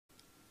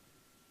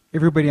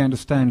Everybody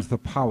understands the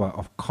power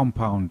of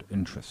compound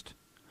interest,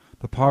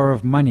 the power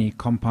of money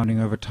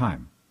compounding over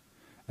time,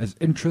 as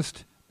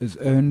interest is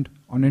earned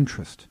on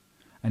interest,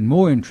 and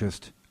more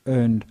interest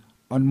earned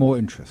on more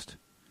interest,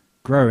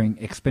 growing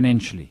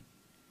exponentially,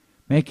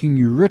 making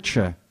you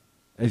richer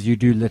as you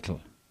do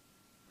little.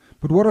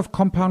 But what of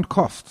compound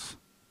costs?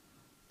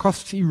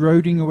 Costs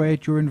eroding away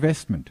at your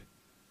investment,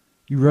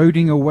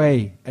 eroding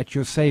away at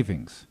your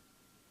savings,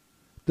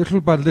 little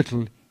by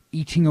little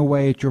eating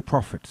away at your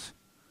profits,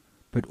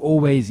 but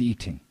always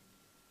eating,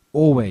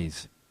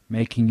 always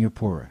making you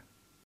poorer.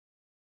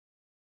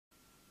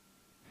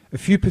 A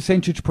few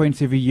percentage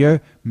points every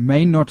year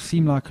may not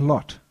seem like a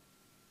lot,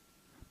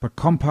 but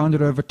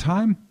compounded over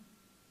time,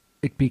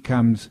 it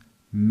becomes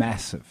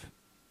massive.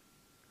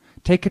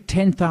 Take a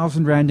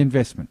 10,000 Rand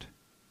investment,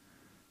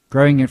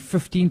 growing at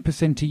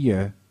 15% a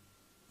year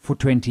for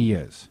 20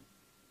 years.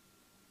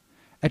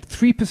 At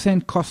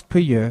 3% cost per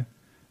year,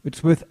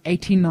 it's worth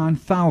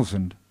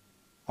 89,000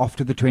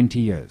 after the 20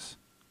 years.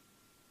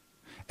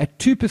 At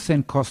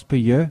 2% cost per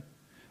year,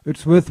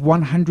 it's worth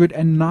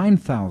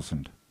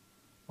 109,000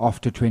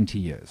 after 20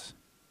 years.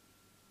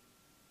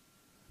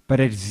 But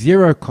at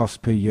 0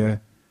 cost per year,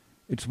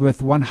 it's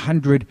worth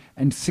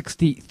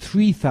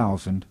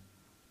 163,000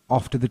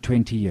 after the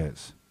 20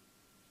 years.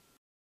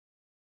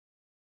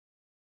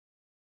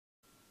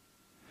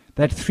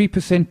 That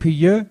 3% per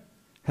year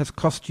has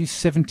cost you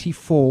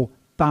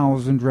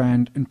 74,000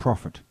 Rand in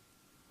profit.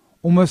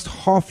 Almost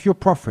half your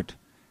profit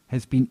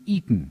has been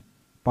eaten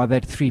by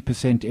that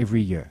 3%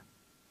 every year.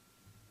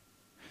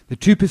 The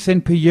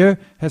 2% per year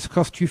has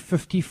cost you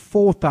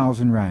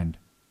 54,000 Rand.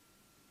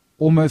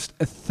 Almost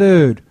a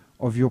third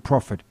of your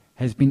profit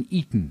has been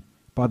eaten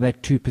by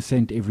that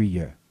 2% every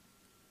year.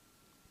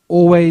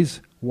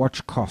 Always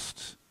watch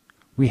costs.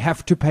 We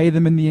have to pay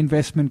them in the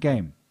investment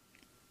game,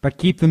 but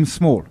keep them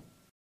small.